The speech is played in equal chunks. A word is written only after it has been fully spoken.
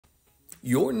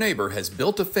Your neighbor has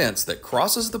built a fence that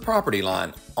crosses the property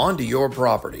line onto your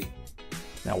property.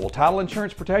 Now, will title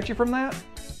insurance protect you from that?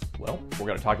 Well, we're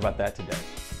going to talk about that today.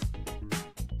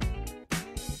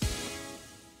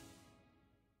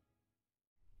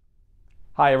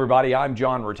 Hi everybody, I'm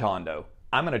John Rotondo.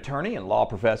 I'm an attorney and law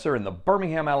professor in the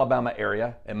Birmingham, Alabama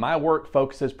area, and my work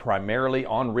focuses primarily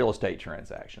on real estate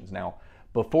transactions. Now,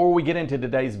 before we get into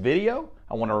today's video,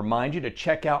 I want to remind you to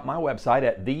check out my website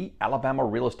at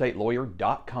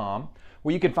thealabamarealestatelawyers.com,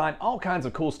 where you can find all kinds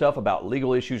of cool stuff about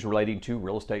legal issues relating to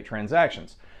real estate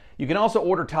transactions. You can also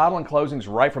order title and closings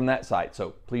right from that site,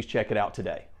 so please check it out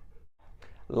today.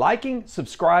 Liking,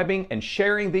 subscribing, and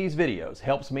sharing these videos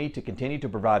helps me to continue to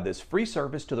provide this free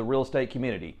service to the real estate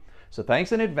community, so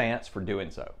thanks in advance for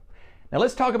doing so. Now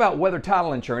let's talk about whether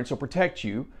title insurance will protect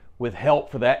you with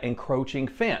help for that encroaching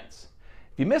fence.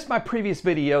 If you missed my previous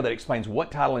video that explains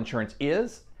what title insurance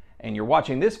is, and you're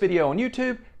watching this video on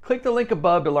YouTube, click the link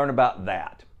above to learn about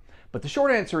that. But the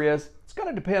short answer is, it's going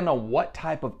to depend on what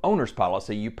type of owner's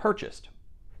policy you purchased.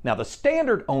 Now, the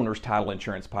standard owner's title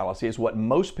insurance policy is what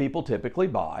most people typically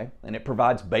buy, and it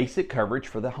provides basic coverage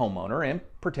for the homeowner and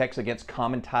protects against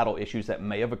common title issues that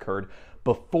may have occurred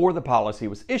before the policy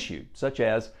was issued, such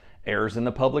as errors in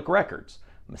the public records,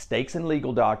 mistakes in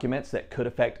legal documents that could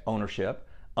affect ownership,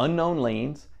 unknown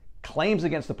liens, claims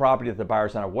against the property that the buyer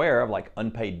is unaware of, like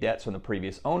unpaid debts from the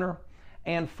previous owner,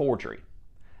 and forgery.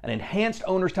 An enhanced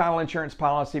owner's title insurance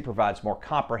policy provides more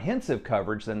comprehensive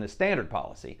coverage than the standard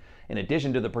policy. In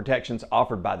addition to the protections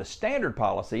offered by the standard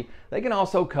policy, they can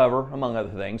also cover, among other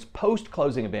things,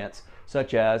 post-closing events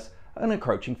such as an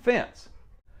encroaching fence.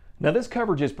 Now, this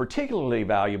coverage is particularly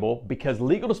valuable because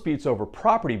legal disputes over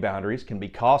property boundaries can be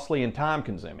costly and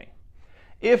time-consuming.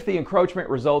 If the encroachment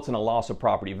results in a loss of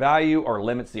property value or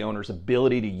limits the owner's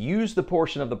ability to use the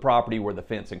portion of the property where the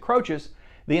fence encroaches,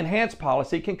 the enhanced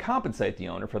policy can compensate the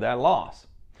owner for that loss.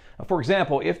 For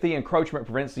example, if the encroachment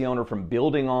prevents the owner from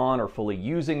building on or fully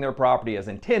using their property as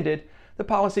intended, the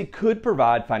policy could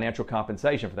provide financial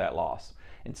compensation for that loss.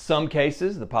 In some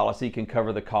cases, the policy can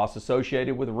cover the costs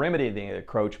associated with remedying the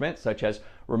encroachment, such as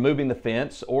removing the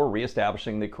fence or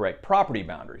reestablishing the correct property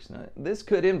boundaries. Now, this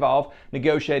could involve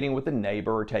negotiating with the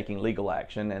neighbor or taking legal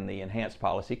action, and the enhanced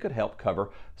policy could help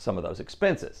cover some of those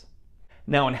expenses.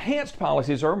 Now, enhanced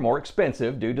policies are more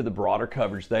expensive due to the broader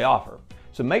coverage they offer.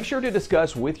 So make sure to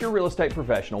discuss with your real estate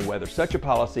professional whether such a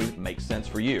policy makes sense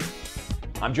for you.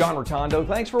 I'm John Rotondo.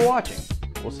 Thanks for watching.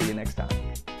 We'll see you next time.